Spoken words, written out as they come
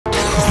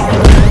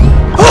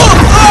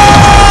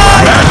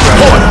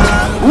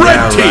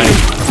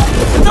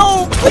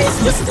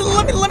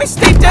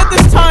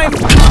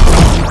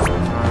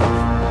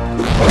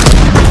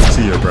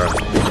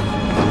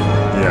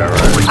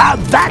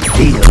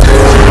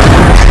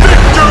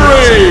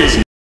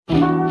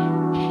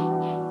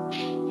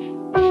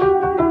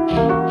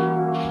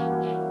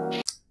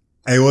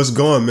what's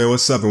going, man?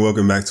 What's up, and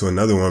welcome back to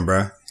another one,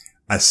 bruh.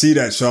 I see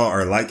that y'all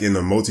are liking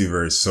the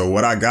multiverse. So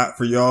what I got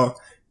for y'all,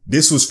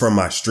 this was from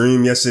my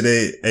stream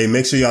yesterday. Hey,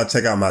 make sure y'all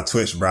check out my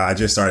Twitch, bruh. I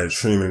just started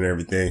streaming and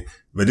everything.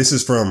 But this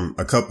is from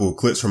a couple of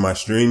clips from my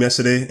stream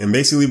yesterday. And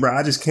basically, bruh,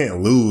 I just can't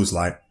lose.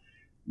 Like,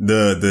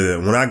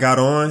 when I got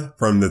on,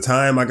 from the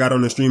time I got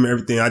on the stream and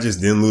everything, I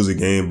just didn't lose a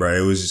game, bruh.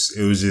 It was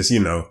just,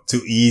 you know,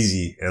 too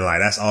easy. And like,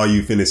 that's all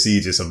you finna see,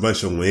 just a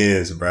bunch of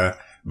wins, bruh.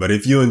 But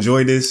if you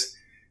enjoy this,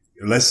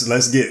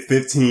 let's get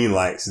 15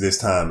 likes this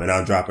time and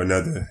I'll drop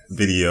another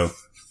video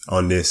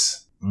on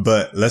this.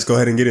 But let's go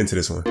ahead and get into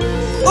this one. Bro,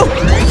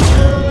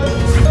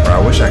 I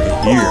wish I could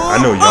hear. I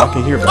know y'all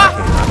can hear, but I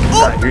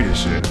can't hear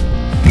this shit.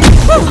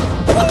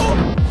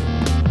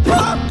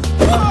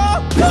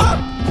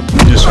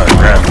 I'm just trying to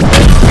grab it.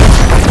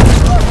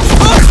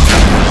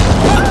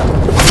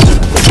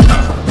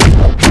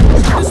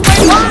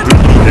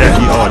 Yeah,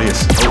 he all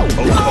this. Oh,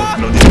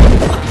 no deal.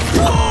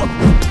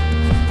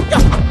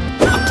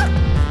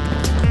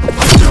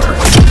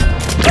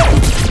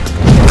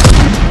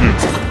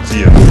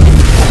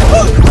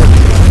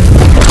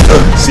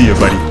 See ya,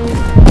 buddy.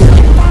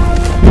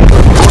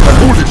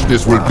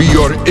 Foolishness will be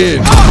your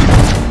end.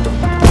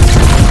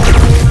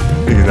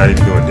 Nigga's not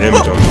even doing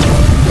damage on me.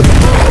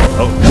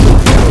 Oh,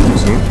 too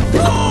soon.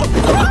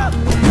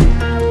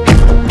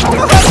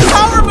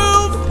 Power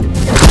move.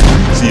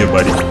 See ya,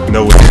 buddy.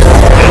 No way.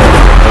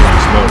 Holy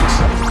smokes.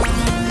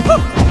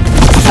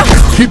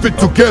 Keep it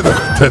together,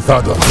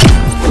 Tethada.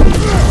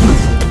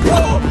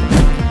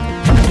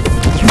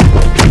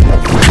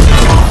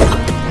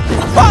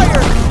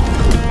 Fire.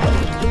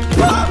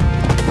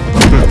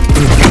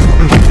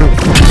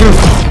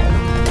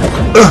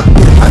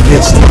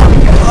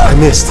 I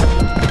missed.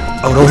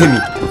 Oh, don't hit me.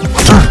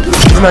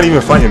 He's not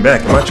even fighting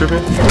back. Am I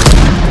tripping?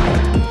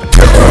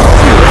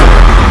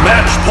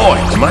 Match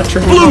point. Am I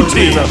tripping? Blue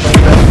team.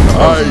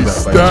 I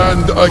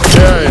stand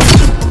again.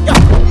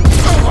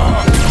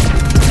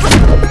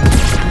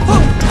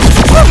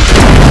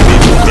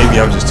 Maybe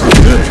I'm just too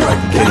good.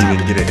 Like, you can't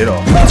even get a hit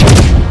off.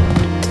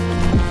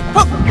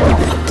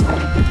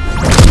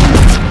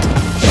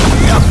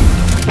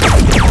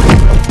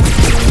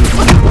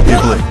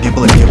 Get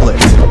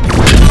blicked.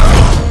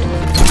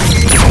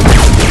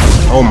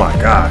 Oh my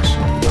gosh.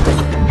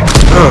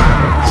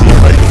 See you,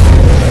 buddy.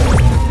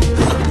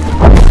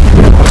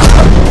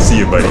 See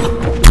you, buddy.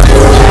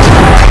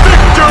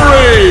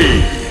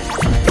 Victory!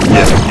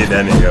 Yes, get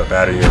that nigga up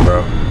out of here,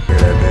 bro.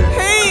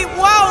 Hey,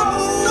 wow!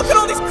 Look at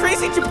all these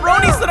crazy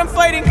jabronis that I'm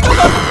fighting.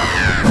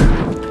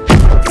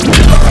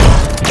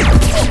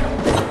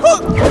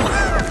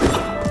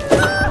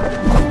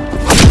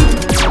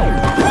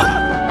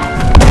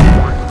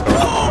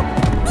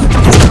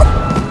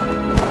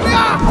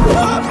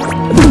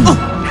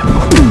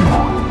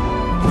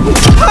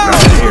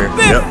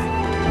 Yep.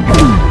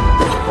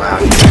 Wow,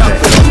 you got that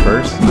hit off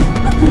first.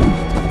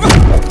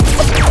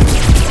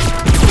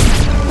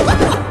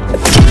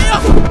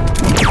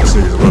 This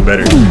nigga's a little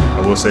better. I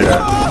will say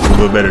that. It's a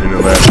little better than the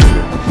last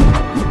nigga.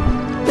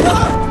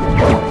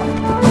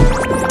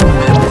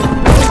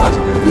 That's a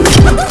good hit.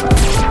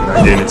 Not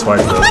getting it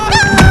twice though.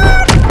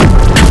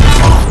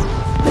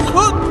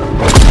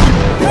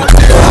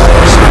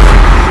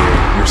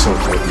 You're so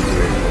filthy,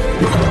 dude.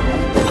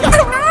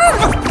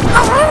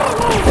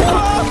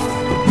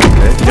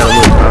 You got a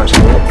little dodge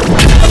to it.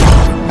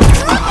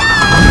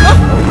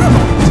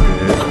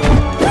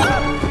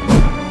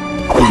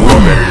 He's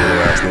more better than the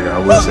last nigga, I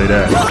will say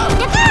that.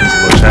 It's a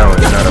little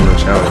challenge, not a little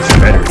challenge. It's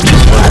better.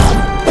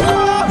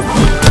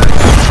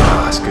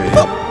 Ah, that's good.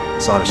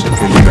 That's all the shit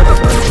good you never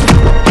done.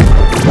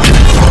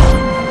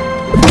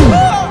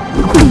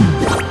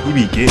 He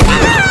be getting me.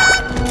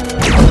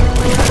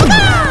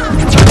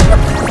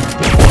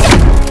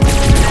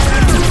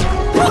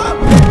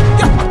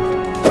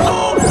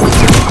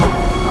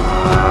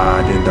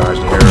 Dodge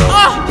the arrow.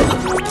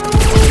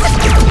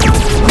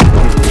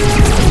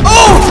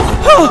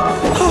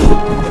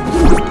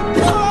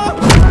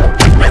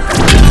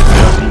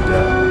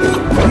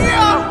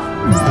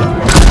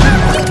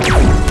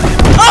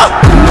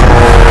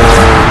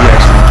 He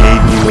actually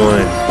gave me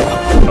one.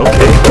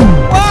 Okay.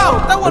 Wow,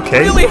 that one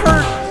really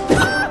hurt.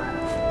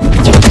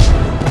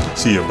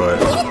 See ya, bud.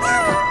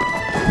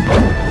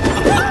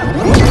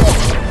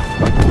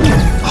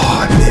 Oh, I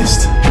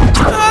missed.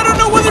 I don't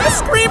know whether to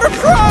scream or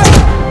cry.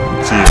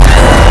 See ya.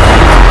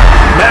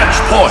 Match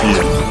point.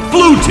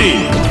 Blue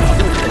team.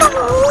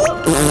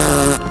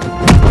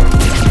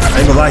 I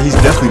ain't gonna lie, he's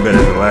definitely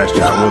better than last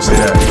year. I will say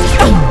that.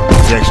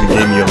 He actually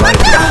gave me a life.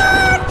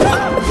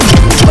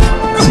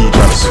 See you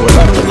trying to sweat a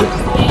little bit.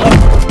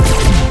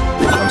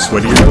 I'm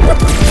sweatier though.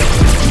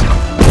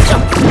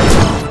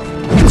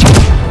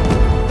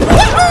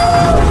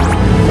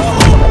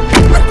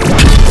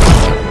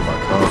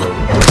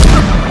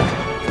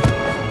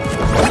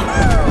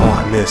 Oh, I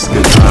missed.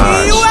 Good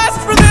dodge. You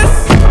asked for this.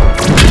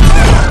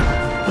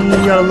 You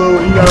got a little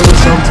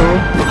something to him.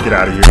 Get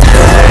out of here.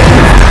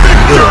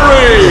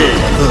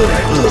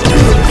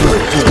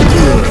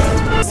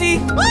 See?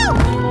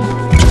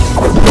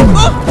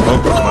 Oh,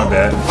 my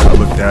bad. I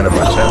looked down at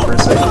my chat for a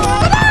second.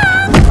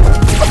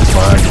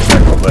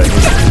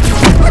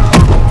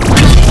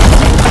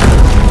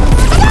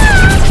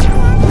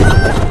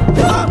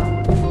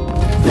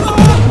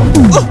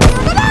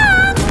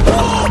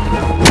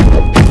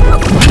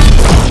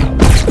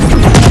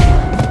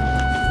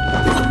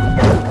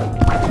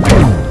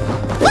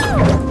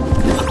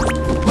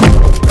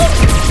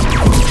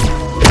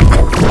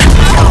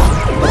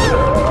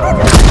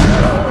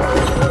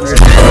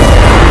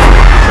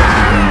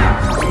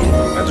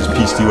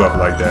 you up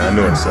like that. I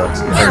know it sucks.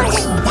 It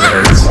hurts. It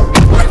hurts.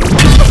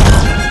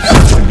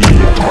 To be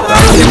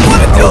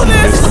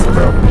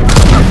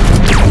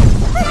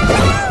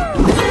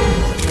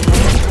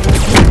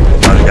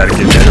I gotta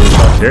get better with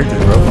my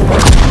characters, bro.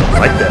 I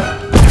like that.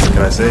 What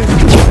can I say?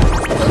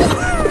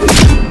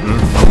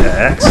 That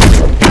axe.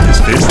 His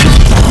fist.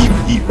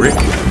 Eat Rick.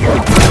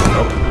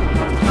 Nope.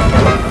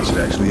 That should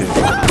actually hit.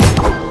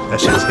 That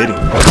shit's hitting.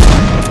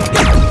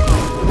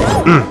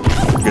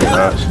 Good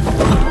gosh.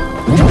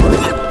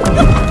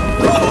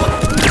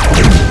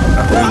 I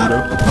feel you, bro.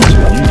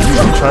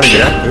 You trying to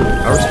get active.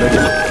 I respect it.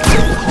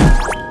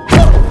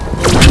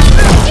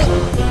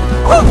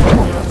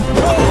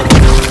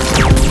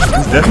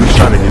 He's definitely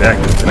trying to get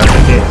active, and I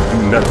can't do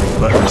nothing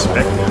but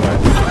respect him.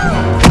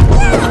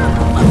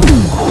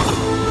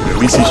 At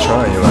least he's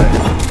trying, like.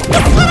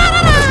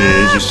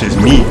 It's just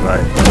me,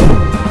 like.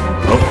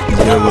 Oh, he's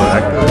getting a little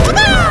active.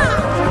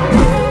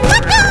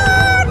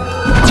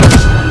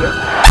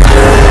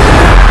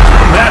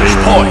 Match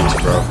point,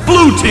 bro.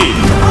 Blue team.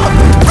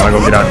 Am I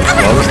gonna get out these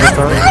flawless this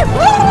time?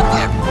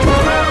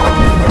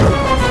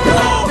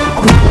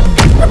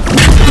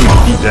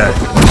 Eat that.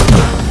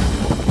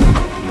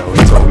 No,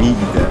 it's on me.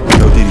 Eat that.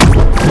 No Diddy.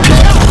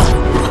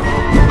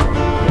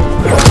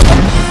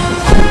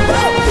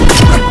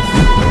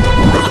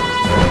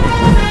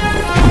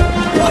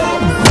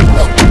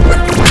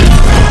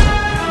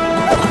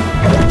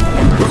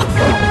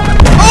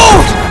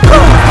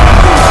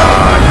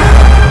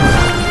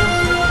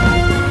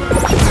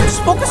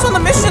 Focus on the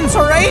missions,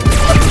 alright?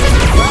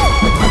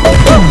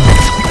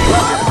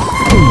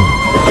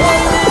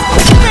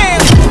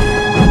 Man!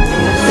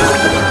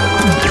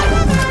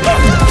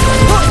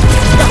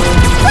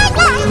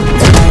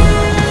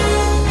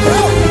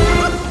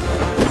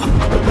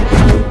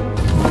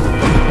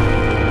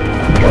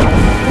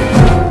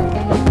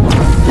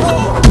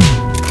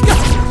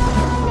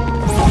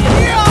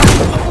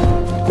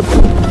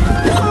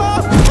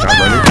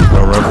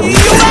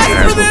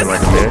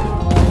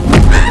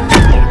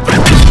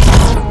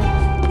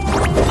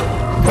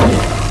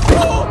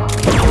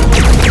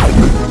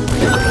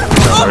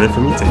 For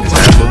me, take this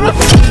half over.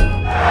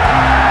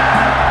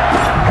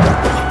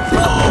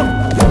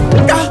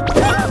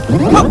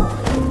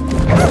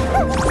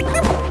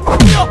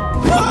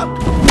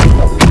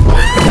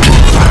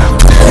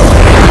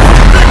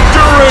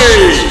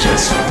 Victory!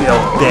 Just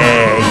filthy.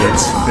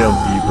 It's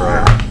filthy, bro.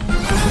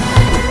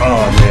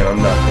 Oh man, I'm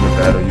not gonna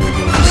battle you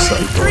again. You suck.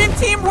 Dream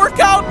team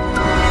workout!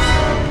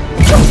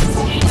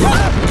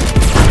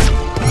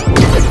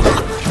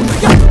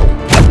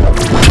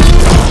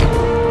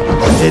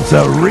 It's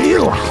a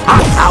real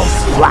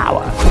hothouse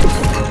flower.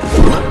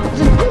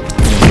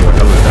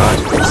 Hella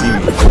dodge. You see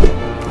me.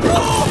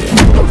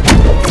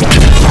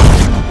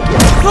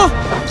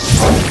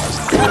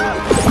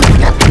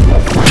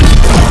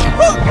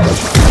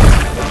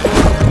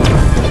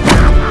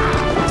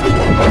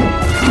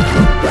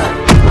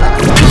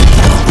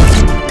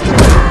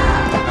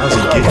 How's he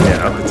getting that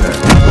up attack?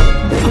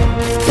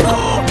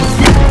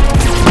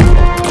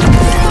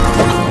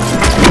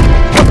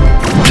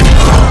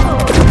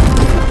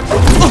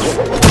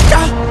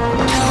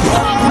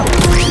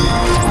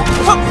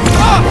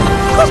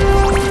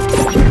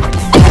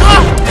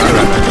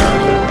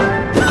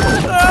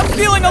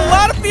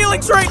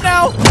 Right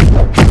now.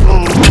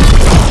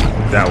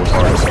 That was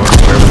hard as fuck.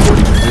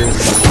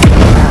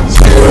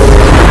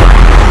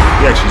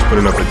 He actually is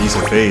putting up a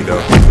decent fade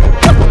though.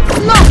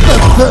 Not the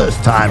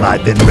first time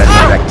I've been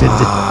resurrected.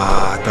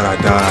 Ah, I thought I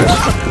dodged.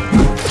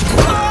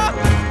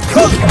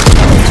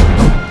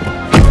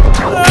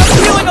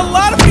 Feeling a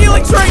lot of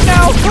feelings right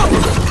now.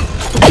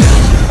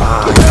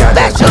 Ah, I got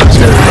that.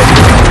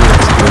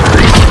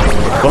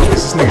 Fuck,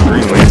 is this nigga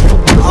Green Lantern?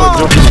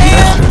 Oh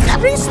man,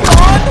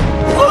 respawn.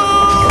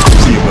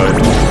 See you, bud.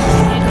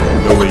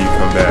 No way you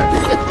come back.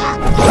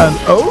 An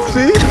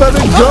oldie but a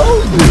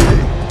goldie.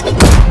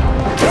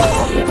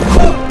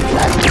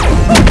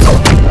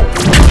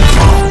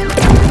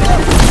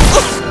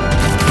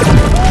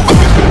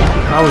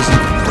 How is he?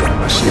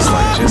 My shit's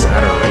like just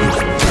out of range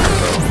from each other,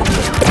 bro.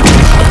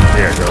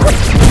 There it goes.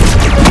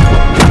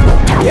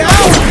 Yeah.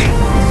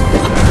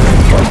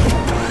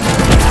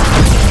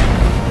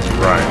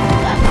 Right.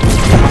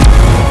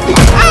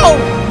 Ow!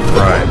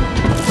 Right.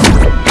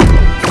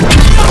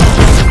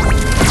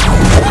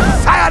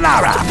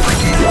 Sayonara.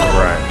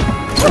 Right.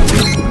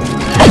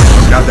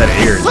 Got that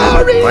air.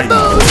 Sorry, I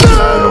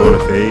don't want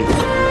to fade.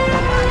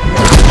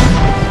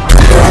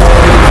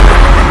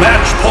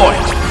 Match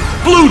point,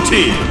 Blue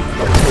team.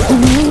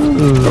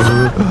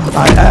 I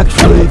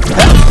actually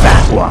felt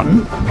that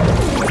one.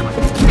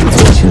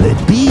 What shall it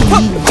be?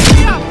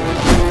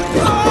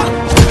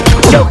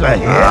 Joker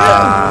here.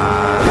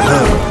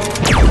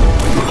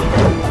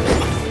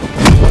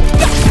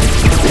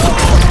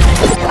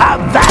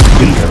 How'd that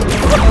feel?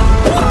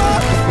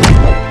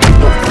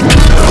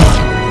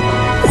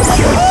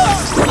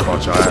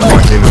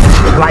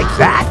 Like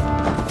that?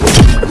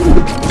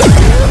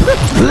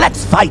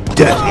 Let's fight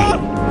dirty.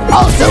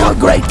 Also a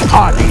great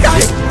party.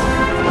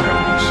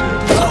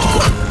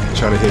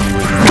 Trying to hit me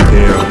with these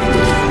damn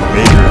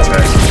major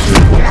attacks and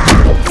shit.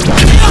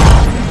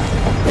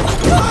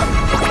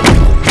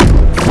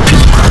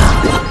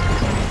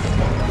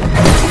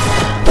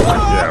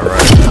 Yeah,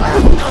 right.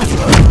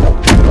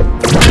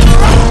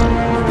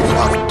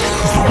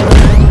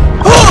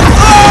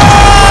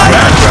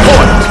 Match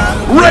point.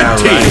 Red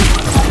team.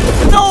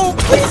 No,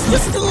 please,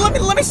 just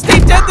let me stay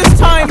dead this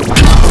time.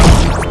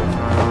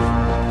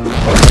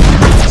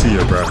 See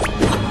ya, bro.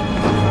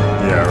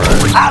 Yeah,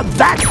 right. How'd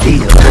that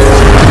feel?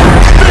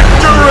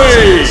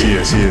 Victory. See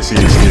ya.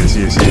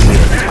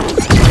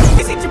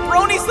 Crazy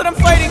jabronis that I'm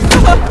fighting.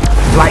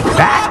 Like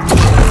that?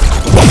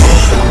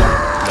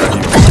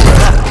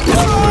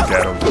 Look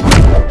at him.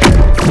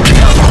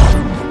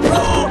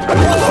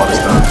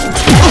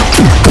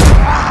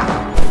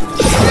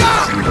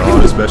 All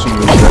the special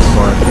moves, that's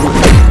fine.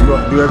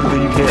 Do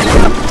everything you can.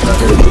 Not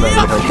here to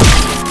help you.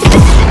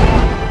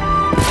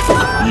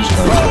 You should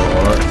go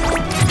hard.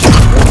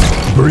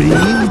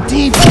 Breathe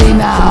deeply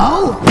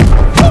now.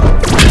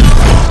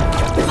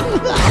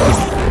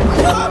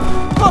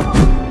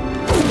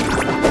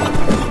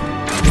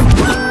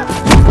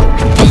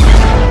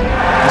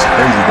 It's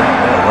crazy that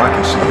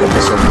rocket shit hit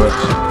me so much.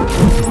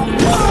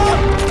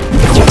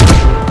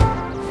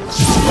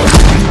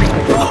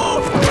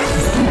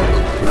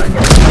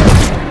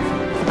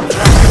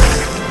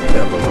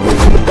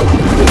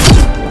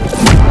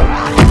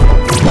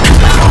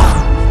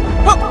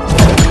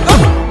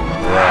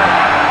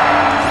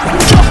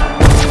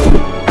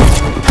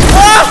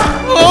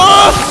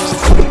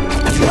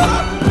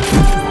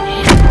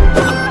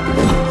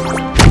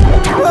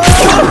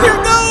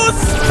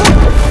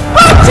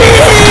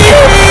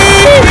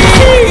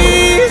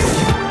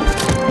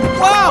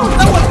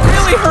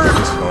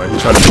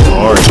 Trying to go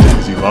hard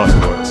because he lost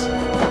once.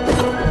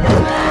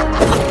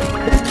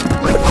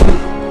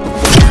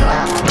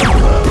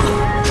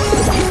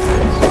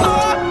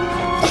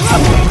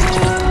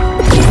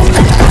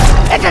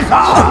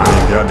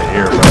 Get out the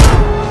air, bro.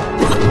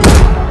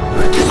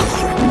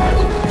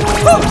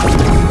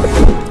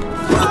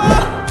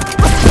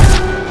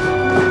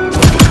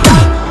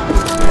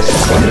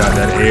 Get out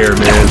that air,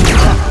 man.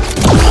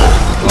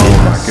 Oh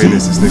my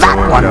goodness, this nigga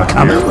won't get out the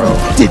air, bro.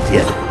 Did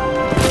you?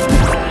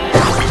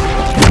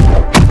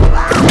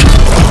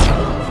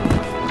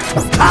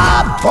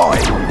 Boy.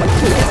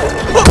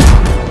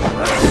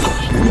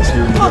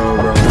 Here we go,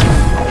 bro.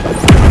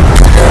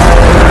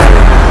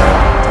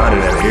 Tired of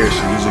that air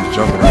shit, he's just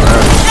jumping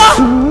around.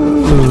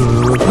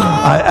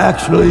 I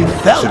actually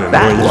felt Shit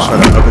that annoying, you just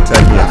one. trying to up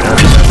attack me and down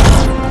attack.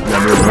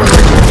 Not doing no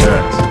regular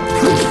attacks.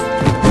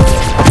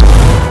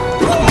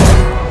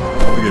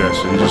 Look at that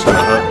shit, he's just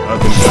trying to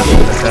up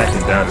attack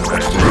and down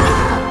attack.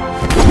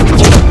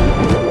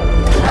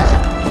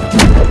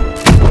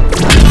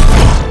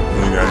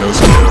 You ain't got no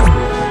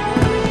skill.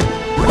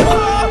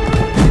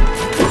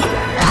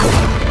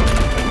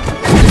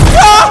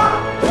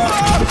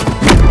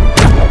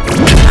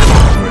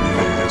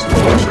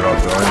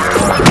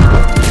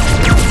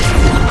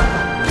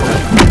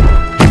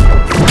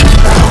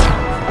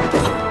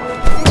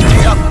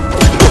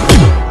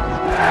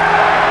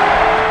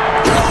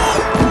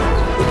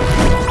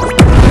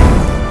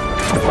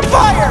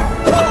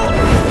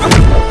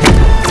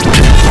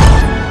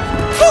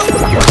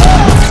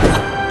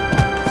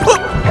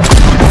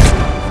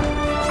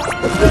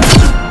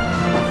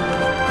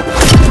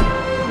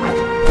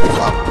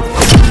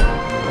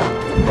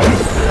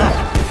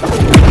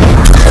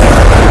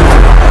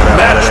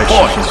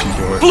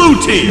 Blue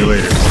team. See you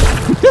later.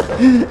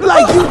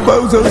 Like you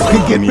bozos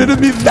can get rid of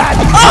me that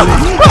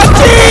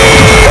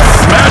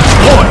Match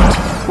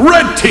point.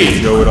 Red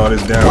team. Go with all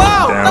this down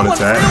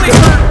attack. Really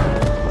hurt.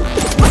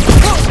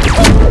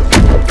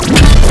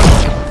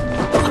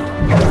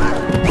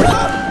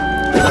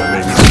 That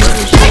made me sweat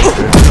and shit.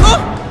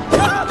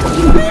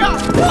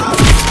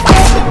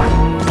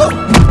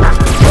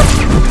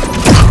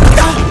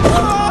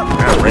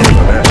 That raining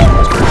on that shit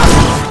was crazy.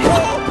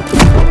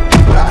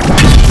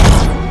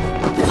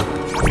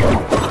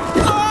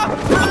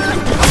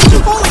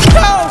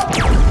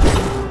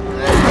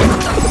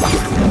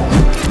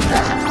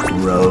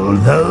 Roll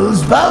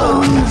those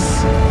bones.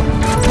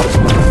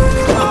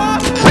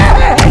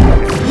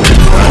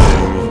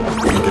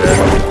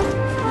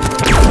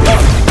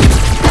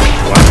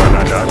 Why am I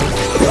not dodging?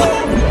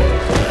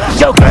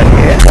 Joker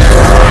here.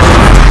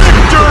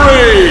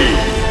 Victory.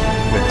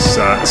 That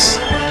sucks.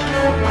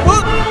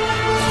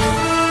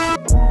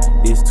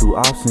 It's two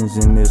options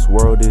in this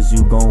world, is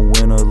you gon'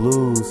 win or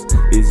lose.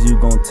 Is you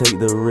gon' take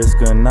the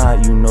risk or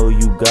not, you know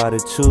you gotta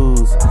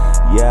choose.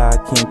 Yeah, I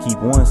can't keep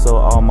one, so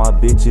all my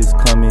bitches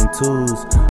come in twos.